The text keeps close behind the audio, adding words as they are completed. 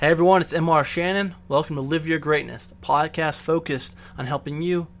Hey everyone, it's MR Shannon. Welcome to Live Your Greatness, a podcast focused on helping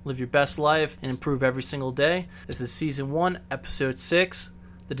you live your best life and improve every single day. This is Season 1, Episode 6,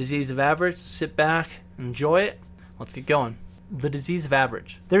 The Disease of Average. Sit back and enjoy it. Let's get going. The disease of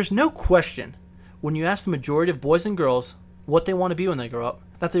average. There's no question when you ask the majority of boys and girls what they want to be when they grow up,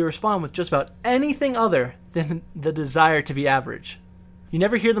 that they respond with just about anything other than the desire to be average. You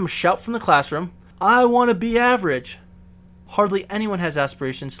never hear them shout from the classroom, "I want to be average." Hardly anyone has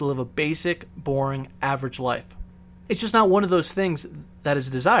aspirations to live a basic, boring, average life. It's just not one of those things that is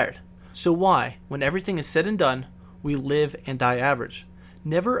desired. So why, when everything is said and done, we live and die average,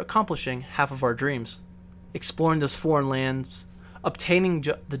 never accomplishing half of our dreams, exploring those foreign lands, obtaining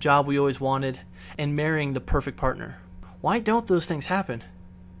the job we always wanted, and marrying the perfect partner? Why don't those things happen?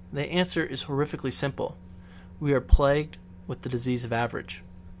 The answer is horrifically simple. We are plagued with the disease of average.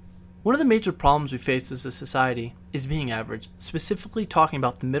 One of the major problems we face as a society is being average, specifically talking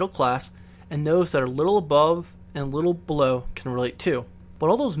about the middle class and those that are a little above and a little below can relate to. But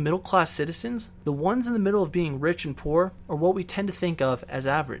all those middle class citizens, the ones in the middle of being rich and poor, are what we tend to think of as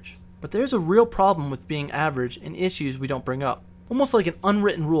average. But there's a real problem with being average and issues we don't bring up. Almost like an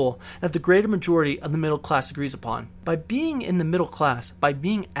unwritten rule that the greater majority of the middle class agrees upon. By being in the middle class, by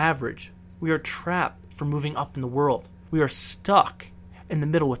being average, we are trapped from moving up in the world. We are stuck in the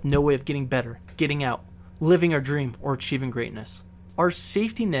middle with no way of getting better, getting out, living our dream, or achieving greatness. Our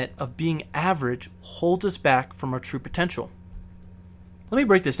safety net of being average holds us back from our true potential. Let me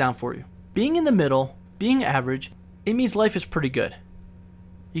break this down for you. Being in the middle, being average, it means life is pretty good.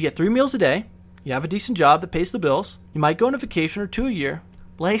 You get 3 meals a day, you have a decent job that pays the bills, you might go on a vacation or 2 a year.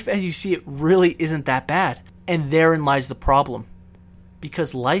 Life as you see it really isn't that bad. And therein lies the problem.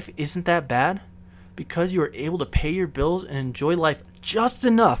 Because life isn't that bad, because you are able to pay your bills and enjoy life just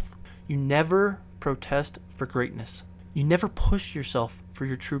enough, you never protest for greatness. You never push yourself for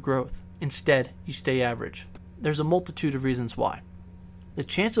your true growth. Instead, you stay average. There's a multitude of reasons why. The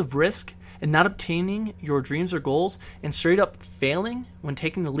chance of risk and not obtaining your dreams or goals and straight up failing when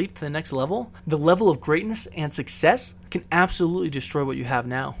taking the leap to the next level, the level of greatness and success can absolutely destroy what you have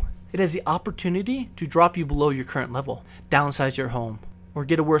now. It has the opportunity to drop you below your current level, downsize your home, or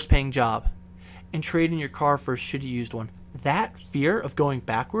get a worse paying job, and trade in your car for a shitty used one. That fear of going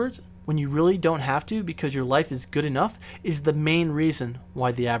backwards when you really don't have to because your life is good enough is the main reason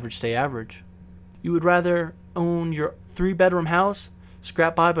why the average stay average. You would rather own your 3-bedroom house,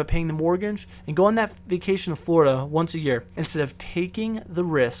 scrap by paying the mortgage, and go on that vacation to Florida once a year instead of taking the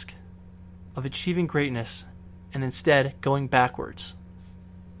risk of achieving greatness and instead going backwards.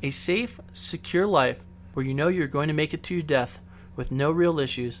 A safe, secure life where you know you're going to make it to your death with no real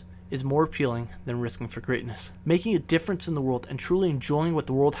issues is more appealing than risking for greatness. Making a difference in the world and truly enjoying what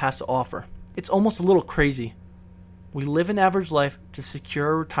the world has to offer. It's almost a little crazy. We live an average life to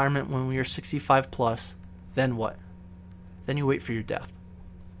secure a retirement when we are 65 plus. Then what? Then you wait for your death.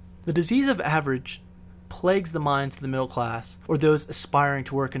 The disease of average plagues the minds of the middle class or those aspiring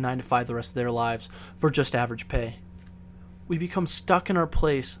to work a 9 to 5 the rest of their lives for just average pay. We become stuck in our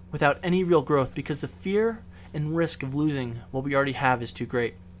place without any real growth because the fear and risk of losing what we already have is too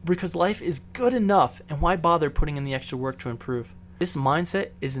great. Because life is good enough, and why bother putting in the extra work to improve? This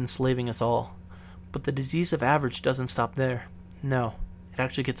mindset is enslaving us all. But the disease of average doesn't stop there. No, it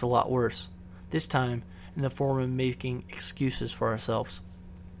actually gets a lot worse. This time in the form of making excuses for ourselves.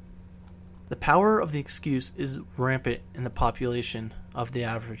 The power of the excuse is rampant in the population of the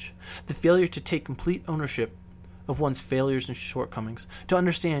average. The failure to take complete ownership of one's failures and shortcomings. To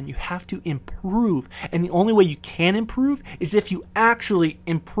understand you have to improve, and the only way you can improve is if you actually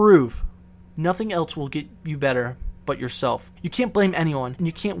improve. Nothing else will get you better but yourself. You can't blame anyone, and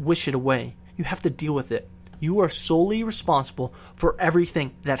you can't wish it away. You have to deal with it. You are solely responsible for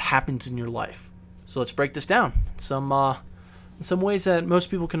everything that happens in your life. So let's break this down. Some ways that most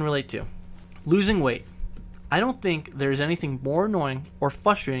people can relate to. Losing weight. I don't think there's anything more annoying or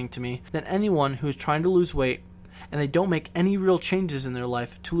frustrating to me than anyone who is trying to lose weight and they don't make any real changes in their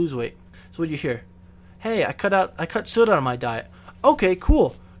life to lose weight. So what do you hear? Hey, I cut soda out of my diet. Okay,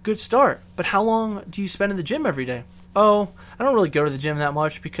 cool. Good start. But how long do you spend in the gym every day? Oh, I don't really go to the gym that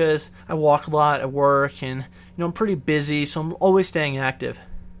much because I walk a lot at work and I'm pretty busy, so I'm always staying active.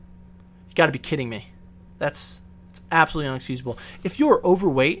 You got to be kidding me. It's absolutely unexcusable. If you are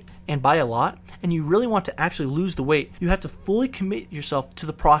overweight and by a lot, and you really want to actually lose the weight, you have to fully commit yourself to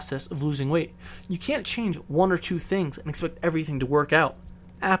the process of losing weight. You can't change 1 or 2 things and expect everything to work out.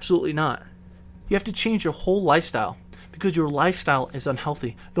 Absolutely not. You have to change your whole lifestyle because your lifestyle is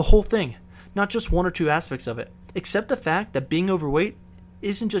unhealthy. The whole thing, not just 1 or 2 aspects of it. Accept the fact that being overweight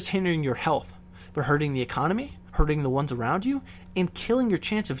isn't just hindering your health, but hurting the economy, hurting the ones around you, and killing your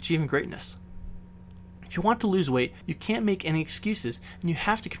chance of achieving greatness. If you want to lose weight, you can't make any excuses, and you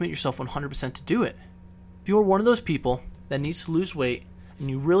have to commit yourself 100% to do it. If you are one of those people that needs to lose weight, and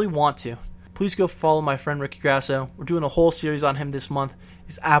you really want to, please go follow my friend Ricky Grasso. We're doing a whole series on him this month.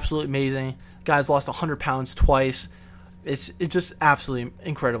 He's absolutely amazing. The guy's lost 100 pounds twice. It's just absolutely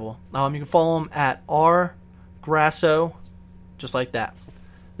incredible. You can follow him at rgrasso, just like that.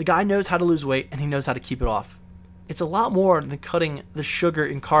 The guy knows how to lose weight, and he knows how to keep it off. It's a lot more than cutting the sugar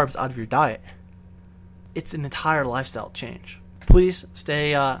and carbs out of your diet. It's an entire lifestyle change. Please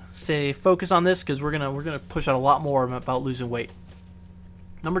stay focused on this, because we're gonna push out a lot more about losing weight.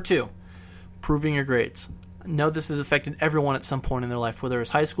 Number 2, improving your grades. I know this has affected everyone at some point in their life, whether it's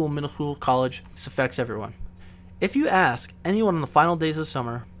high school, middle school, college. This affects everyone. If you ask anyone in the final days of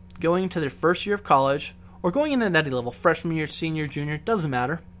summer, going into their first year of college, or going into any level, freshman year, senior, junior, doesn't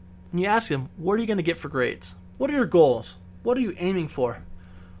matter, and you ask them, what are you going to get for grades? What are your goals? What are you aiming for?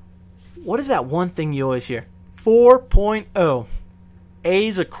 What is that one thing you always hear? 4.0.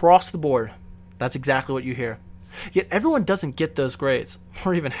 A's across the board. That's exactly what you hear. Yet everyone doesn't get those grades,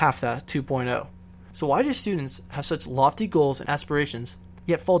 or even half that, 2.0. So why do students have such lofty goals and aspirations,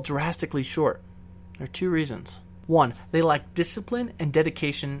 yet fall drastically short? There are 2 reasons. 1, they lack discipline and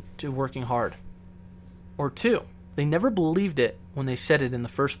dedication to working hard. Or 2, they never believed it when they said it in the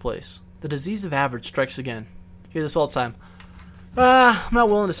first place. The disease of average strikes again. You hear this all the time. I'm not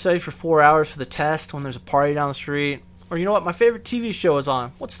willing to study for 4 hours for the test when there's a party down the street. Or you know what, my favorite TV show is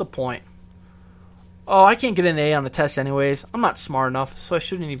on. What's the point? Oh, I can't get an A on the test anyways. I'm not smart enough, so I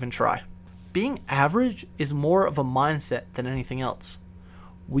shouldn't even try. Being average is more of a mindset than anything else.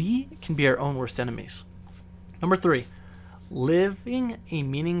 We can be our own worst enemies. Number 3, living a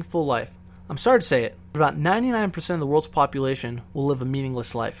meaningful life. I'm sorry to say it, but about 99% of the world's population will live a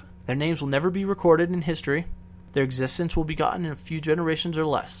meaningless life. Their names will never be recorded in history. Their existence will be forgotten in a few generations or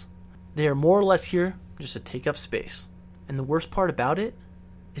less. They are more or less here just to take up space. And the worst part about it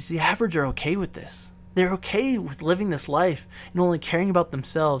is the average are okay with this. They're okay with living this life and only caring about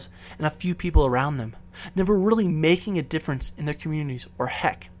themselves and a few people around them, never really making a difference in their communities or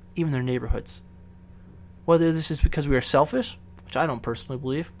heck, even their neighborhoods. Whether this is because we are selfish, which I don't personally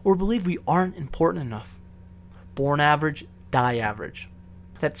believe, or believe we aren't important enough. Born average, die average.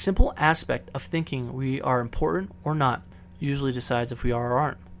 That simple aspect of thinking we are important or not usually decides if we are or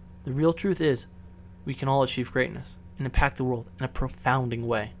aren't. The real truth is, we can all achieve greatness and impact the world in a profounding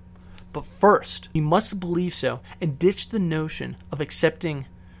way. But first, we must believe so and ditch the notion of accepting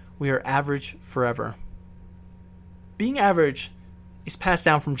we are average forever. Being average is passed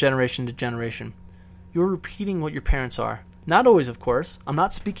down from generation to generation. You're repeating what your parents are. Not always, of course. I'm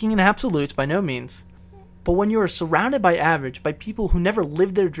not speaking in absolutes, by no means. But when you are surrounded by average, by people who never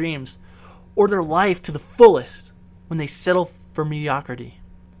lived their dreams or their life to the fullest, when they settle for mediocrity,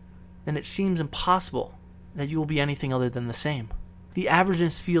 then it seems impossible that you will be anything other than the same. The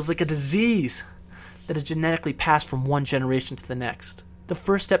averageness feels like a disease that is genetically passed from one generation to the next. The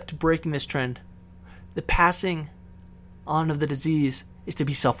first step to breaking this trend, the passing on of the disease, is to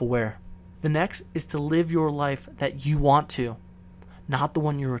be self-aware. The next is to live your life that you want to, not the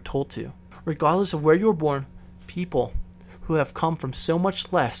one you were told to. Regardless of where you were born, people who have come from so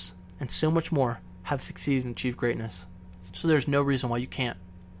much less and so much more have succeeded and achieved greatness. So there's no reason why you can't.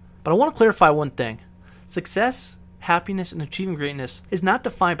 But I want to clarify one thing. Success, happiness, and achieving greatness is not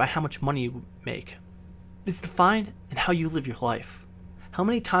defined by how much money you make. It's defined in how you live your life. How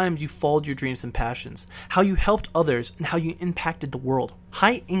many times you followed your dreams and passions, how you helped others, and how you impacted the world.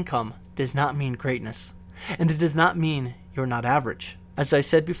 High income does not mean greatness, and it does not mean you're not average. As I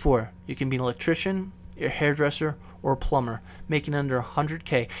said before, you can be an electrician, a hairdresser, or a plumber, making under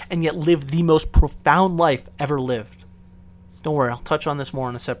 $100K, and yet live the most profound life ever lived. Don't worry, I'll touch on this more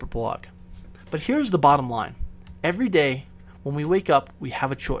in a separate blog. But here's the bottom line. Every day, when we wake up, we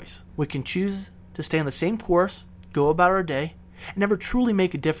have a choice. We can choose to stay on the same course, go about our day, and never truly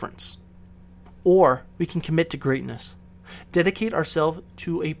make a difference. Or we can commit to greatness. Dedicate ourselves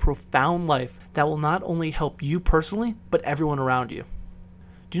to a profound life that will not only help you personally, but everyone around you.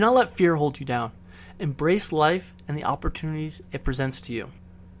 Do not let fear hold you down. Embrace life and the opportunities it presents to you.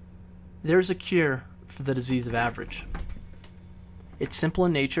 There is a cure for the disease of average. It's simple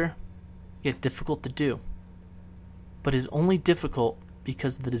in nature, yet difficult to do. But is only difficult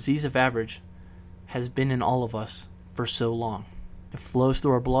because the disease of average has been in all of us for so long. It flows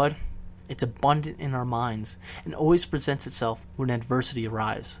through our blood, it's abundant in our minds, and always presents itself when adversity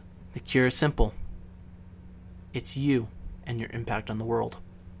arrives. The cure is simple. It's you and your impact on the world.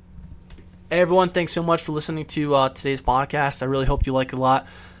 Hey everyone, thanks so much for listening to today's podcast. I really hope you like it a lot.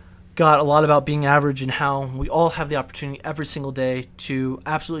 got a lot about being average and how we all have the opportunity every single day to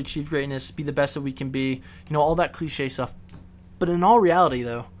absolutely achieve greatness, be the best that we can be, all that cliche stuff. But in all reality,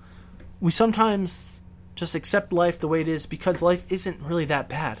 though, we sometimes just accept life the way it is because life isn't really that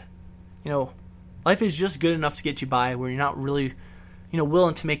bad. Life is just good enough to get you by where you're not really,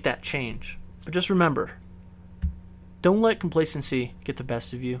 willing to make that change. But just remember, don't let complacency get the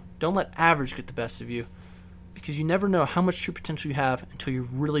best of you. Don't let average get the best of you. Because you never know how much true potential you have until you're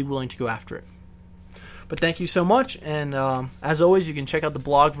really willing to go after it. But thank you so much, and as always, you can check out the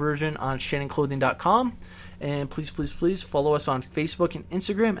blog version on ShannonClothing.com, and please follow us on Facebook and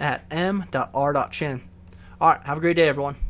Instagram at m.r.shannon. Alright, have a great day, everyone.